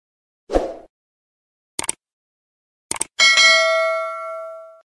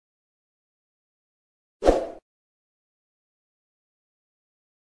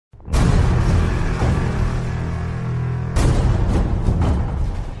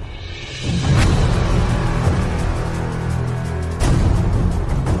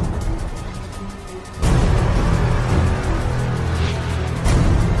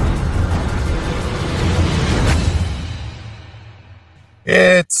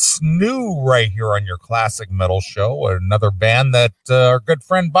Snoo right here on your classic metal show. Another band that our good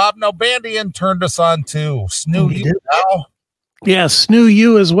friend Bob Nobandian turned us on to. Snoo you now. Yeah, Snoo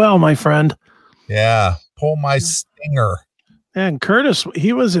you as well, my friend. Yeah, Pull My Stinger. And Curtis,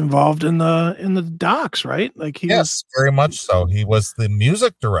 he was involved in the docs, right? Like he was very much so. He was the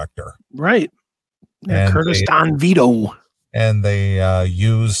music director. Right. Yeah, And Curtis Don Vito. And they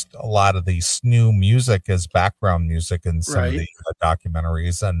used a lot of the Snoo music as background music in some of the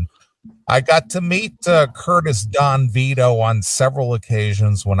documentaries. And I got to meet Curtis Don Vito on several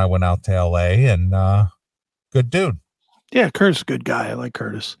occasions when I went out to LA, and good dude. Yeah, Curtis is a good guy. I like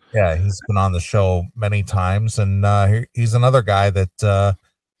Curtis. Yeah, he's been on the show many times, and he's another guy that,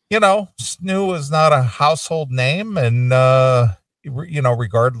 Snoo is not a household name, and,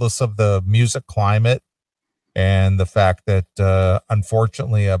 regardless of the music climate, and the fact that,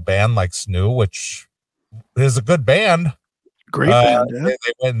 unfortunately, a band like Snoo, which is a good band, great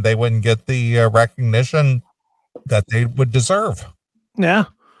band, they wouldn't get the recognition that they would deserve. Yeah.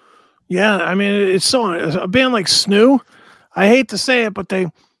 I mean, it's so a band like Snoo. I hate to say it, but they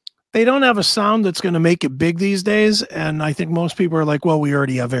don't have a sound that's going to make it big these days. And I think most people are like, well, we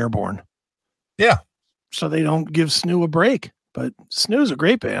already have Airborne. Yeah. So they don't give Snoo a break. But Snoo's a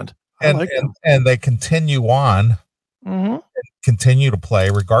great band. And they continue on, and continue to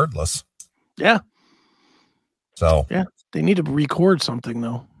play regardless. Yeah. So yeah, they need to record something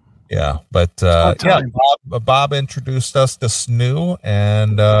though. Yeah, but Bob introduced us to Snoo,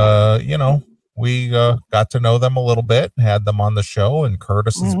 and we got to know them a little bit, had them on the show, and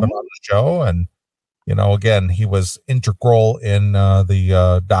Curtis has been on the show, and again, he was integral in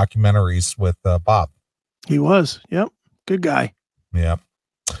the documentaries with Bob. He was. Yep. Good guy. Yeah.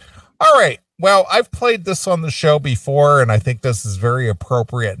 All right. Well, I've played this on the show before, and I think this is very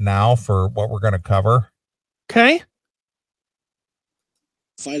appropriate now for what we're going to cover. Okay.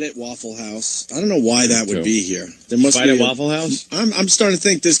 Fight at Waffle House. I don't know why that would be here. There must fight be at Waffle House. I'm starting to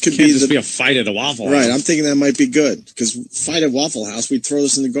think this could be a fight at a Waffle House. Right. I'm thinking that might be good because fight at Waffle House, we'd throw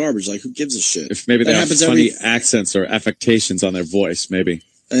this in the garbage. Like, who gives a shit? If maybe they have funny accents or affectations on their voice, maybe.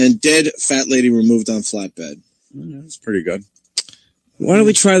 And dead fat lady removed on flatbed. That's pretty good. Why don't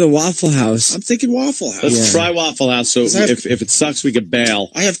we try the Waffle House? I'm thinking Waffle House. Let's try Waffle House. So if it sucks, we could bail.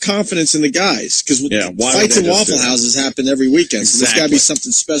 I have confidence in the guys because fights at Waffle Houses happen every weekend. So there's got to be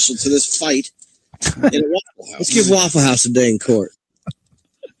something special to this fight in a Waffle House. Let's give Waffle House a day in court.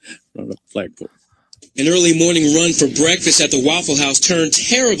 Run a flagpole. An early morning run for breakfast at the Waffle House turned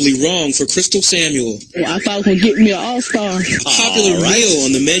terribly wrong for Crystal Samuel. Well, I thought it was going to get me an all-star. A popular meal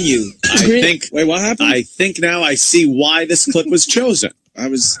on the menu. Wait, what happened? I think now I see why this clip was chosen. I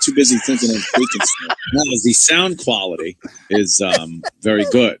was too busy thinking of bacon stuff. The sound quality is very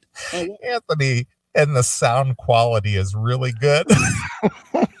good. Anthony, and the sound quality is really good.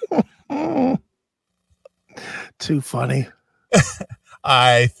 Too funny.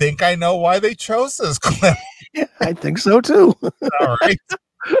 I think I know why they chose this clip. I think so too. All right.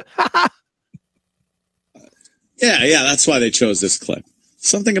 Yeah, that's why they chose this clip.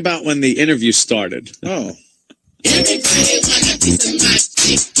 Something about when the interview started. Oh. Everybody wanna be the nice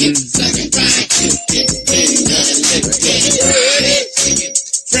chicken, southern fried chicken,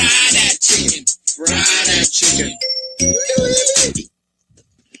 fry that chicken, fry that chicken.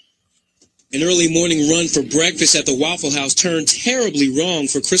 An early morning run for breakfast at the Waffle House turned terribly wrong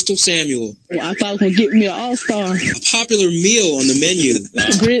for Crystal Samuel. Well, I thought it was going to get me an all-star. A popular meal on the menu.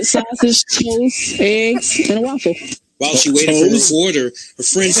 Grilled sausage, toast, eggs, and a waffle. While she waited for her order, her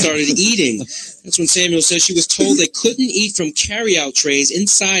friend started eating. That's when Samuel said she was told they couldn't eat from carry-out trays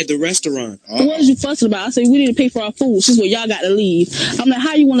inside the restaurant. What was you fussing about? I said, we need to pay for our food. She's like, y'all got to leave. I'm like,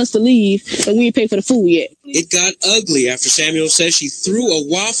 how you want us to leave and we ain't pay for the food yet? It got ugly after Samuel says she threw a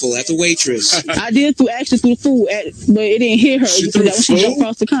waffle at the waitress. I did actually threw the food at, but it didn't hit her. She jumped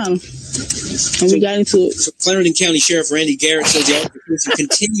across the counter. And we got into it. So Clarendon County Sheriff Randy Garrett says the altercation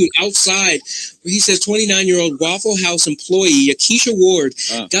continued outside, where he says 29-year-old Waffle House employee Akeisha Ward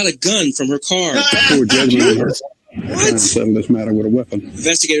got a gun from her car. What? Settle this matter with a weapon.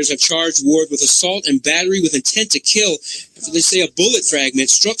 Investigators have charged Ward with assault and battery with intent to kill after they say a bullet fragment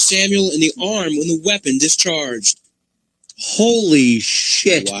struck Samuel in the arm when the weapon discharged. Holy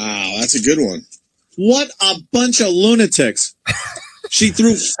shit. Wow, that's a good one. What a bunch of lunatics. She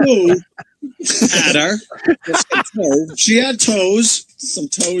threw food at her. She had toes. Some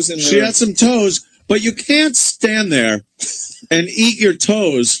toes in her. She had some toes, but you can't stand there and eat your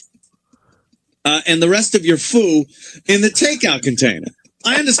toes and the rest of your food in the takeout container.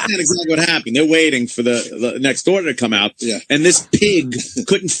 I understand exactly what happened. They're waiting for the next order to come out. Yeah. And this pig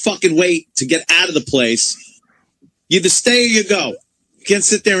couldn't fucking wait to get out of the place. You either stay or you go. You can't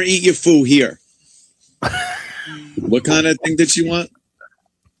sit there and eat your food here. What kind of thing did she want?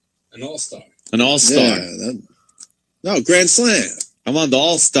 An all-star. An all-star. Yeah, no, Grand Slam. I want the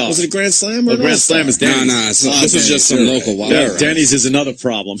all-star. Was it a Grand Slam or Grand Slam is Denny's. No, this is just some local Waffle House. Denny's is another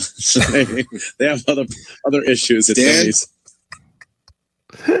problem. they have other issues at Denny's.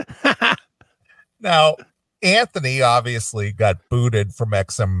 Now, Anthony obviously got booted from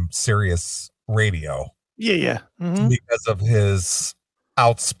XM Sirius Radio. Yeah. Mm-hmm. Because of his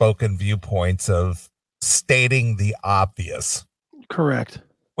outspoken viewpoints of stating the obvious. Correct.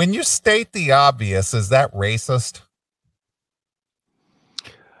 When you state the obvious, is that racist?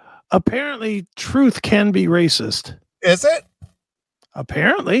 Apparently, truth can be racist. Is it?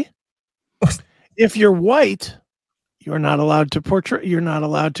 Apparently. If you're white, you're not allowed to portray, you're not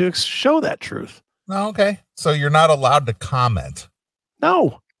allowed to show that truth. Okay. So you're not allowed to comment.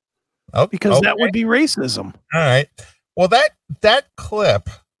 No. Oh, because that would be racism. All right. Well, that clip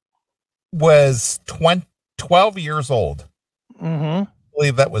was 12 years old. Mm-hmm. I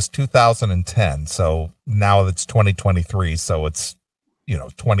believe that was 2010. So now it's 2023. So it's,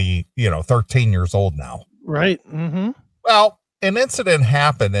 13 years old now. Right. Mm-hmm. Well, an incident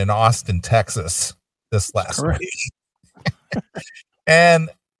happened in Austin, Texas this last week. And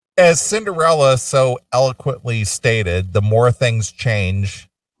as Cinderella so eloquently stated, the more things change,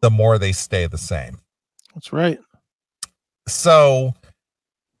 the more they stay the same. That's right. So,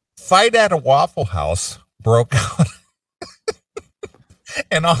 fight at a Waffle House broke out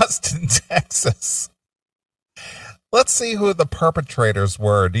in Austin, Texas. Let's see who the perpetrators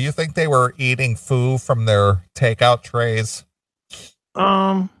were. Do you think they were eating food from their takeout trays?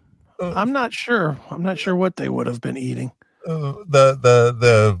 I'm not sure. I'm not sure what they would have been eating. There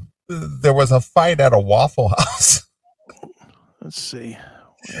was a fight at a Waffle House. Let's see.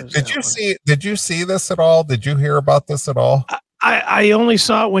 Did you see this at all? Did you hear about this at all? I only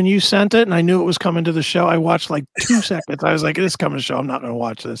saw it when you sent it, and I knew it was coming to the show. I watched like 2 seconds. I was like, "This is coming to the show. I'm not going to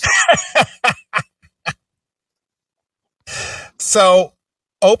watch this." So,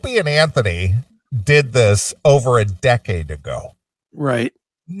 Opie and Anthony did this over a decade ago. Right.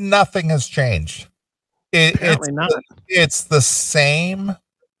 Nothing has changed. Apparently not. It's the same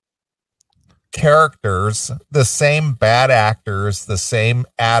characters, the same bad actors, the same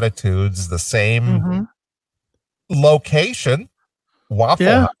attitudes, the same location, Waffle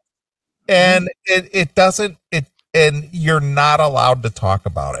House. And it doesn't, and you're not allowed to talk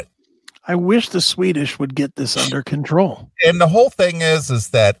about it. I wish the Swedish would get this under control. And the whole thing is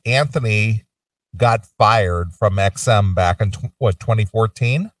that Anthony got fired from XM back in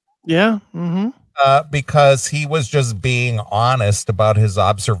 2014? Yeah. Mm-hmm. Because he was just being honest about his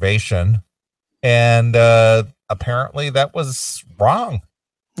observation. And apparently that was wrong.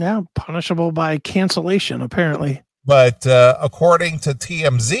 Yeah, punishable by cancellation, apparently. But according to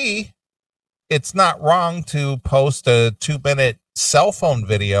TMZ, it's not wrong to post a 2-minute cell phone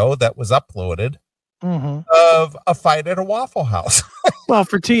video that was uploaded of a fight at a Waffle House. Well,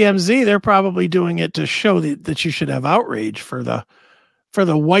 for TMZ, they're probably doing it to show that you should have outrage for the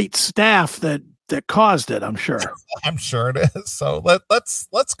white staff that caused it. I'm sure. I'm sure it is. So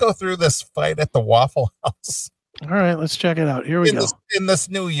let's go through this fight at the Waffle House. All right, let's check it out. Here we go. In this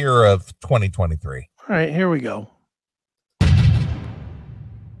new year of 2023. All right, here we go.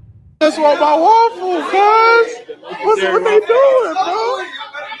 That's what my waffles, guys. What they doing, bro?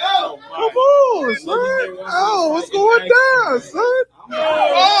 Come on, son. Oh, what's going down, son?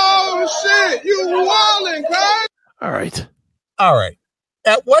 Oh, shit. You wildin', guys. All right.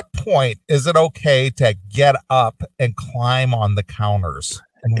 At what point is it okay to get up and climb on the counters?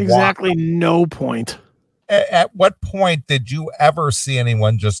 And exactly no point. At what point did you ever see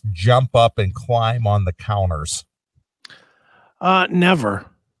anyone just jump up and climb on the counters? Never.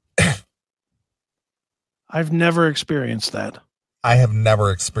 I've never experienced that. I have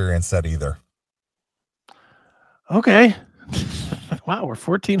never experienced that either. Okay. Wow, we're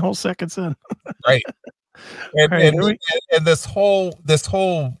 14 whole seconds in. Right. And this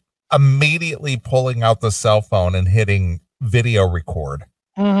whole immediately pulling out the cell phone and hitting video record.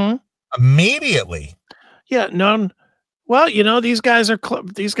 Immediately. Yeah, none. Well, these guys are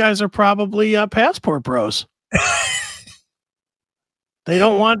probably passport bros. They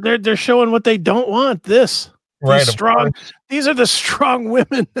don't want. They're showing what they don't want. This right. Strong. These are the strong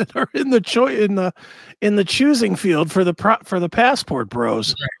women that are in the choosing field for the passport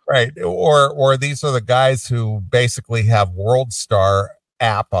bros. Right. Or these are the guys who basically have World Star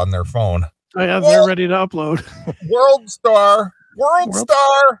app on their phone. Oh, yeah, they're ready to upload. World Star.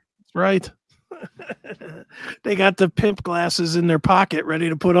 Right. They got the pimp glasses in their pocket ready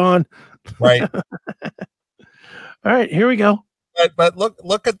to put on. Right. All right, here we go. But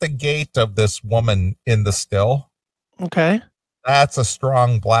look at the gait of this woman in the still. Okay. That's a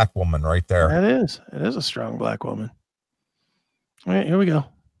strong black woman right there. That is. It is a strong black woman. All right, here we go.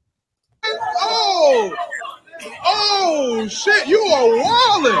 Oh, shit, you are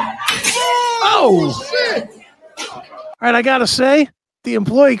wildin'. Oh, shit. All right, I got to say, the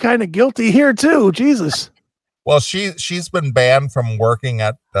employee kind of guilty here too. Jesus. Well, she's been banned from working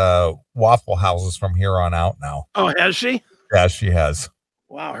at Waffle Houses from here on out now. Oh, has she? Yeah, she has.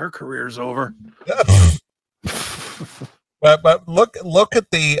 Wow, her career's over. But look at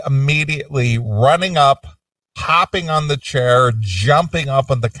the immediately running up, hopping on the chair, jumping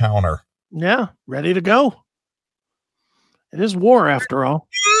up on the counter. Yeah, ready to go. It is war after all.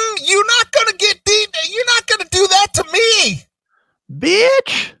 You're not gonna do that to me,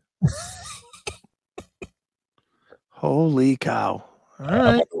 bitch. Holy cow. All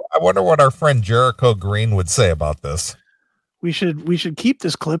right. I wonder what our friend Jericho Green would say about this. We should keep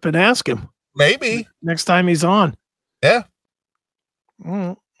this clip and ask him. Maybe next time he's on. Yeah.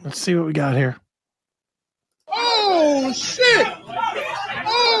 Let's see what we got here. Oh shit!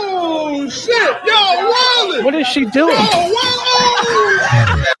 Oh shit! Yo, Wally! What is she doing?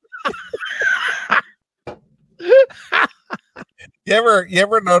 You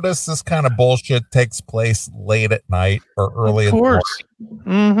ever notice this kind of bullshit takes place late at night or early in the morning?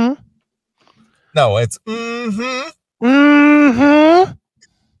 Mm-hmm. No, it's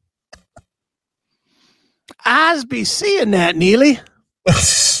I'd be seeing that, Neely.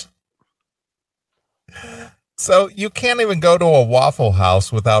 So you can't even go to a Waffle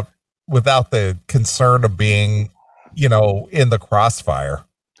House without the concern of being, in the crossfire.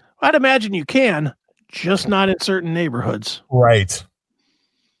 I'd imagine you can, just not in certain neighborhoods. Right.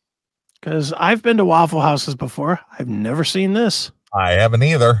 Because I've been to Waffle Houses before. I've never seen this. I haven't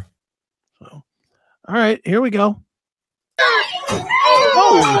either. So, all right, here we go.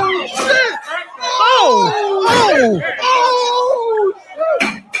 Oh shit!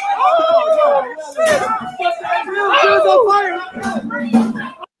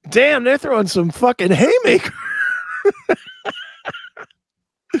 Damn, they're throwing some fucking haymaker.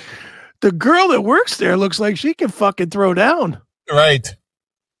 The girl that works there looks like she can fucking throw down. Right.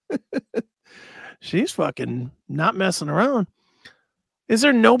 She's fucking not messing around. Is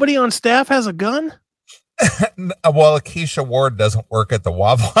there nobody on staff has a gun? Well, Keisha Ward doesn't work at the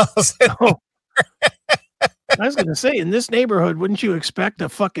Waffle House. Oh. I was going to say, in this neighborhood, wouldn't you expect a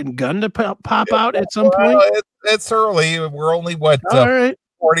fucking gun to pop out at some point? It's early. We're only, all right.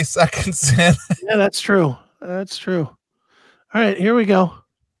 40 seconds in. Yeah, that's true. That's true. All right, here we go.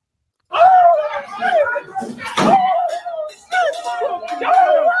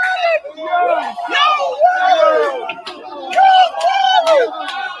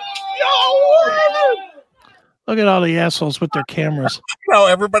 Look at all the assholes with their cameras.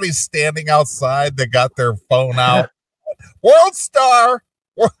 Everybody's standing outside. They got their phone out. World Star.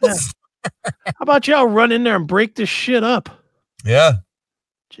 Star. How about y'all run in there and break this shit up? Yeah.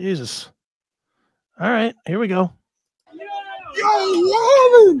 Jesus. All right, here we go. Yo,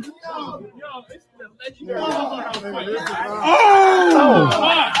 Wally!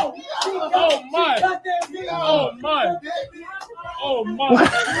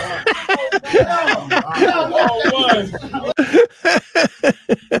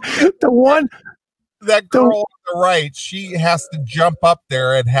 That girl on the right, she has to jump up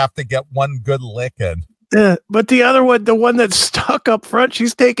there and have to get one good lick in. Yeah, but the other one, the one that's stuck up front,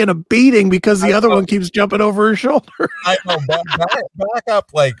 she's taking a beating because the other one keeps jumping over her shoulder. I know. Back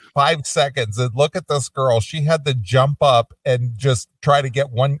up like 5 seconds and look at this girl. She had to jump up and just try to get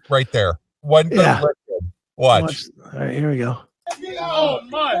one right there. One good lick in. Watch. All right, here we go. Oh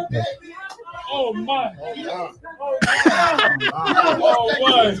my! Oh my! Oh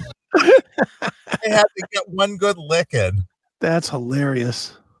my! They had to get one good lick in. That's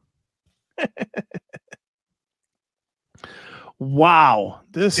hilarious. Wow,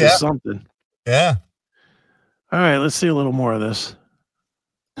 this is something. Yeah. All right, let's see a little more of this.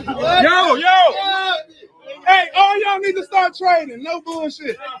 Yo! Hey, all y'all need to start training. No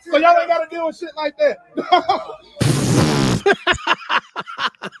bullshit. So y'all ain't got to deal with shit like that.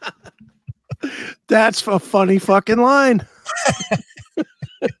 That's a funny fucking line.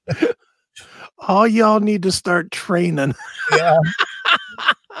 All y'all need to start training. Yeah.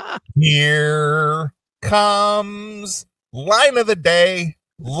 Here comes line of the day.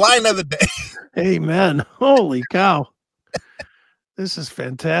 Amen. Holy cow. This is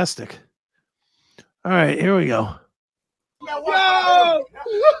fantastic. All right, here we go. Yo!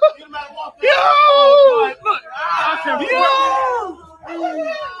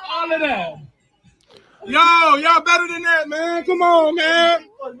 All of that. Yo, y'all better than that, man. Come on, man.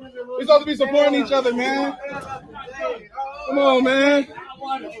 We're supposed to be supporting each other, man. Come on, man.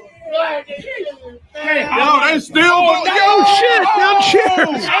 Yo, they still. Yo, shit. Now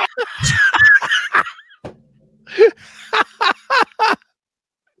cheers.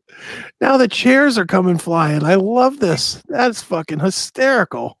 Now the chairs are coming flying. I love this. That's fucking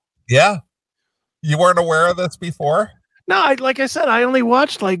hysterical. Yeah. You weren't aware of this before? No, like I said, I only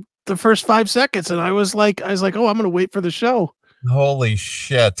watched like the first 5 seconds, and I was like, oh, I'm going to wait for the show. Holy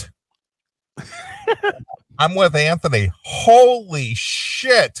shit. I'm with Anthony. Holy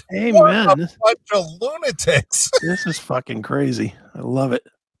shit. Amen. What a bunch of lunatics. This is fucking crazy. I love it.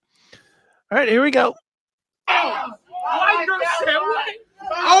 All right, here we go.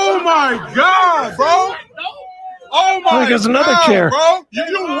 Oh my God, bro! Oh my there's another God, chair. bro! You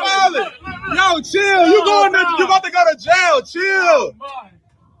wildin'. Yo, chill. You about to go to jail. Chill.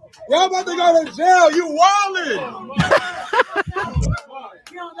 Y'all about to go to jail. You wildin'.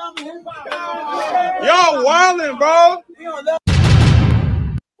 Y'all wildin', bro.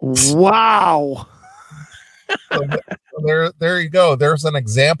 Wow. There you go. There's an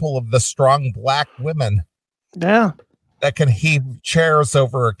example of the strong black women. Yeah. That can heave chairs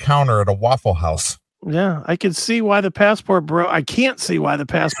over a counter at a Waffle House. Yeah, I can see why the passport bro. I can't see why the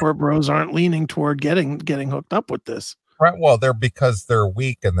passport bros aren't leaning toward getting hooked up with this. Right. Well, because they're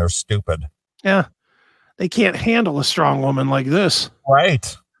weak and they're stupid. Yeah, they can't handle a strong woman like this.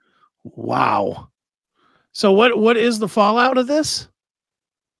 Right. Wow. So what is the fallout of this?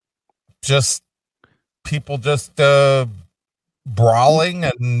 Just people just brawling,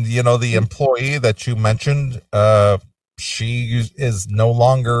 and the employee that you mentioned. She is no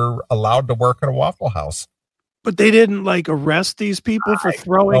longer allowed to work at a Waffle House. But they didn't like arrest these people for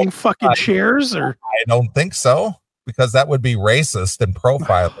throwing fucking chairs, or? I don't think so, because that would be racist and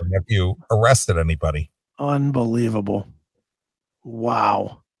profiling if you arrested anybody. Unbelievable.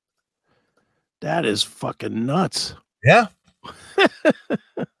 Wow. That is fucking nuts. Yeah.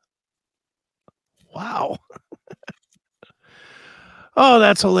 Wow. Oh,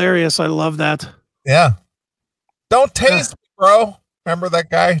 that's hilarious. I love that. Yeah. Don't tase me, bro. Remember that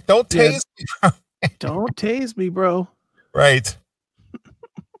guy? Don't tase me, bro. Don't tase me, bro. Right.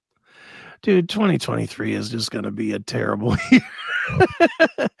 Dude, 2023 is just going to be a terrible year.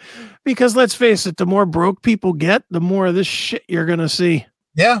 Because let's face it, the more broke people get, the more of this shit you're going to see.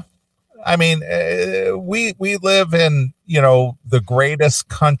 Yeah. I mean, we live in, the greatest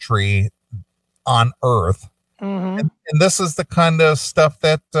country on earth. Mm-hmm. And this is the kind of stuff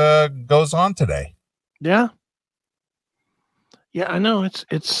that goes on today. Yeah. Yeah, I know.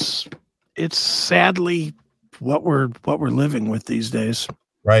 It's sadly what we're living with these days.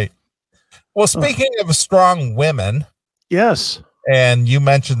 Right. Well, speaking of strong women. Yes. And you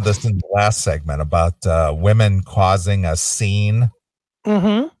mentioned this in the last segment about women causing a scene.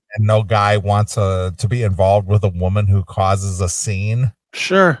 Mm-hmm. And no guy wants to be involved with a woman who causes a scene.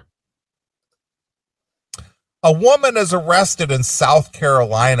 Sure. A woman is arrested in South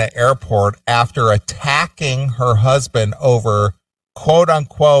Carolina airport after attacking her husband over, quote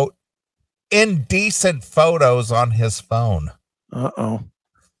unquote, indecent photos on his phone. Uh-oh.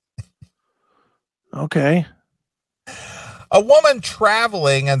 Okay. A woman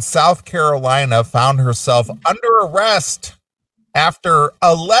traveling in South Carolina found herself under arrest after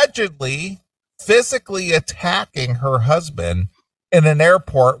allegedly physically attacking her husband in an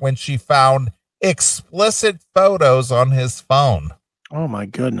airport when she found explicit photos on his phone. Oh my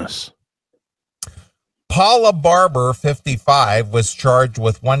goodness. Paula Barber, 55, was charged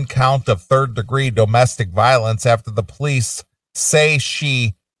with 1 count of third-degree domestic violence after the police say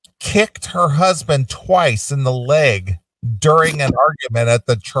she kicked her husband twice in the leg during an argument at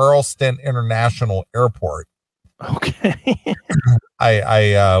the Charleston International Airport. Okay.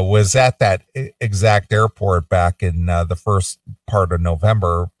 I was at that exact airport back in the first part of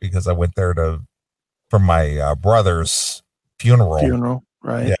November because I went there for my brother's funeral.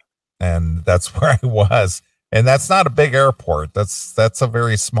 Right. Yeah. And that's where I was. And that's not a big airport. That's a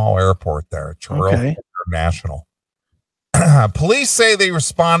very small airport there, Charleston International. Police say they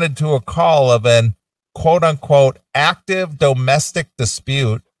responded to a call of an quote unquote active domestic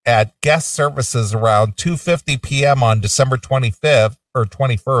dispute at guest services around 2:50 p.m. on December 25th or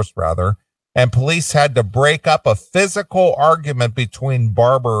 21st rather. And police had to break up a physical argument between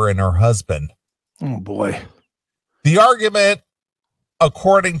Barber and her husband. Oh boy. The argument,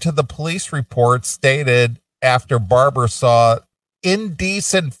 according to the police report, stated after Barber saw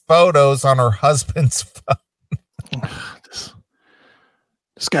indecent photos on her husband's phone.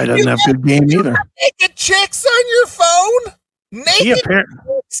 This guy doesn't have good game either. Naked chicks on your phone? Naked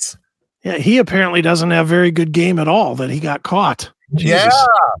chicks? Yeah, he apparently doesn't have very good game at all that he got caught. Jesus. Yeah.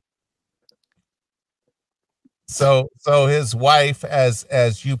 So his wife,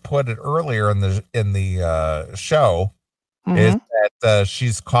 as you put it earlier in the show, is that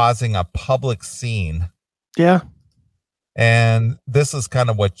she's causing a public scene. Yeah. And this is kind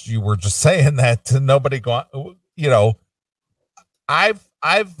of what you were just saying, that nobody I've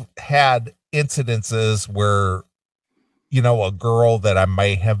had incidences where, a girl that I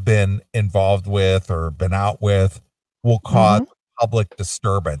might have been involved with or been out with will cause public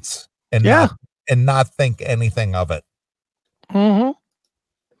disturbance and not think anything of it. Mm-hmm.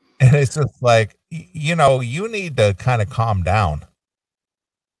 And it's just like, you need to kind of calm down.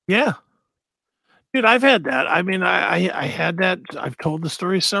 Yeah. Dude, I've had that. I mean, I had that. I've told the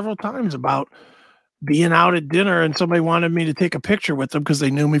story several times about being out at dinner and somebody wanted me to take a picture with them because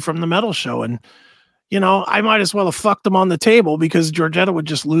they knew me from the metal show. And, I might as well have fucked them on the table because Georgetta would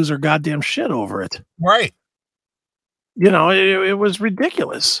just lose her goddamn shit over it. Right. It was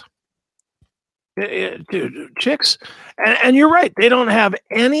ridiculous. Dude, chicks. And you're right. They don't have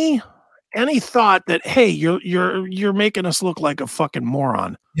any thought that, hey, you're making us look like a fucking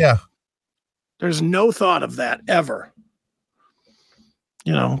moron. Yeah. There's no thought of that ever.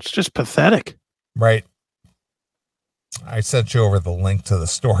 It's just pathetic. Right. I sent you over the link to the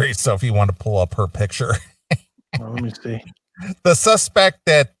story, so if you want to pull up her picture. Well, let me see. The suspect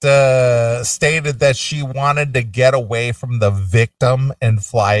that stated that she wanted to get away from the victim and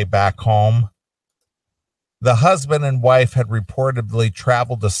fly back home. The husband and wife had reportedly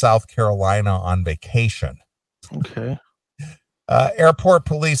traveled to South Carolina on vacation. Okay. Airport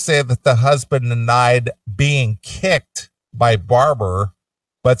police say that the husband denied being kicked by Barber,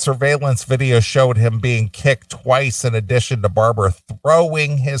 but surveillance video showed him being kicked twice in addition to Barber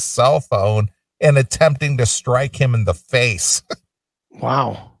throwing his cell phone and attempting to strike him in the face.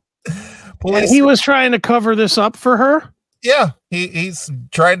 Wow. And he was trying to cover this up for her? Yeah, he's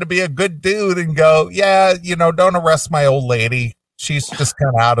trying to be a good dude and go, yeah, don't arrest my old lady. She's just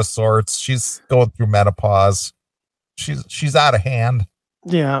kind of out of sorts. She's going through menopause. She's out of hand.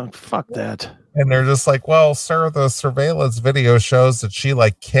 Yeah, fuck that. And they're just like, well, sir, the surveillance video shows that she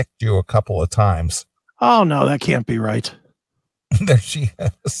kicked you a couple of times. Oh no, that can't be right. There she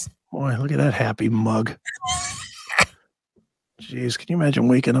is. Boy, look at that happy mug. Jeez, can you imagine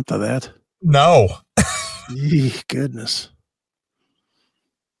waking up to that? No. Goodness.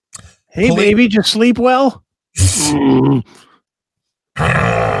 Hey, baby, just sleep well?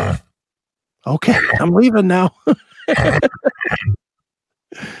 Okay, I'm leaving now.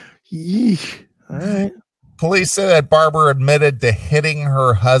 All right. Police say that Barber admitted to hitting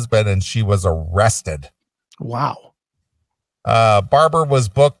her husband and she was arrested. Wow. Barber was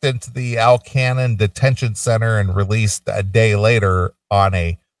booked into the Alcannon Detention Center and released a day later on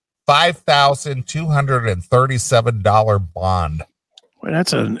a $5,237 bond. Well,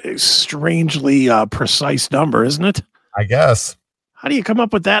 that's a strangely precise number, isn't it? I guess. How do you come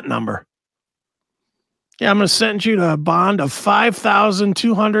up with that number? Yeah, I'm going to sentence you to a bond of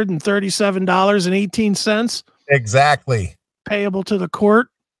 $5,237.18. Exactly. Payable to the court.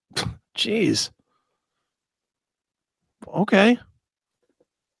 Jeez. Okay.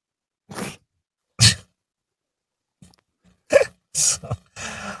 So,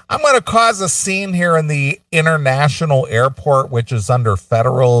 I'm going to cause a scene here in the international airport, which is under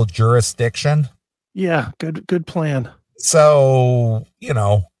federal jurisdiction. Yeah, good plan. So,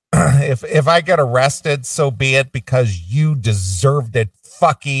 if I get arrested, so be it, because you deserved it,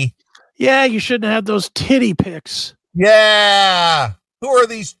 fucky. Yeah, you shouldn't have those titty pics. Yeah. Who are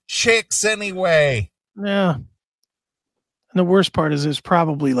these chicks anyway? Yeah. And the worst part is it's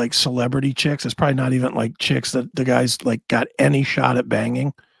probably celebrity chicks. It's probably not even chicks that the guys got any shot at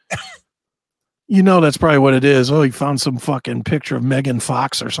banging. That's probably what it is. Oh, he found some fucking picture of Megan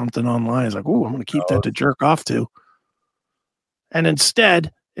Fox or something online. He's like, oh, I'm going to keep that to jerk off to. And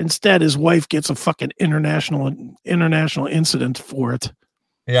instead, his wife gets a fucking international incident for it.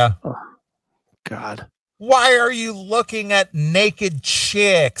 Yeah. Oh, God. Why are you looking at naked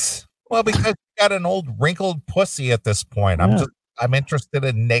chicks? Well, because you got an old wrinkled pussy at this point. Yeah. I'm interested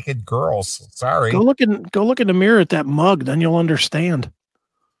in naked girls. Sorry. Go look in the mirror at that mug, then you'll understand.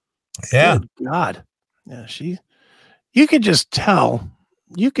 Yeah. Good God. Yeah, you can just tell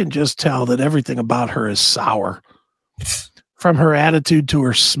that everything about her is sour. From her attitude to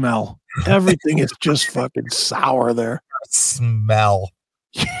her smell. Everything is just fucking sour there. Smell.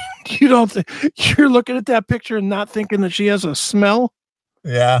 You don't you're looking at that picture and not thinking that she has a smell?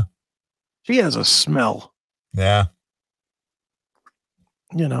 Yeah. She has a smell. Yeah.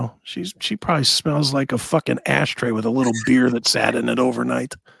 She probably smells like a fucking ashtray with a little beer that sat in it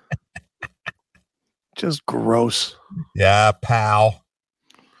overnight. Just gross. Yeah, pal.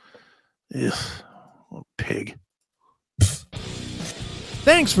 Ugh, little pig.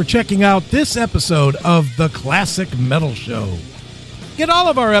 Thanks for checking out this episode of The Classic Metal Show. Get all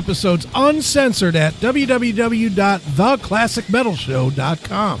of our episodes uncensored at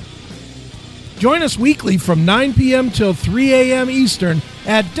www.theclassicmetalshow.com. Join us weekly from 9 p.m. till 3 a.m. Eastern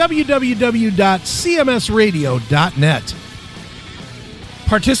at www.cmsradio.net.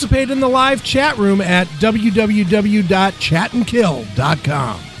 Participate in the live chat room at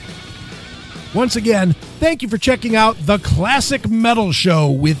www.chatandkill.com. Once again, thank you for checking out The Classic Metal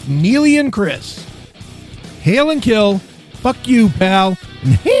Show with Neely and Chris. Hail and kill. Fuck you, pal.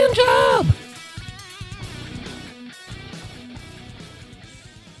 And hail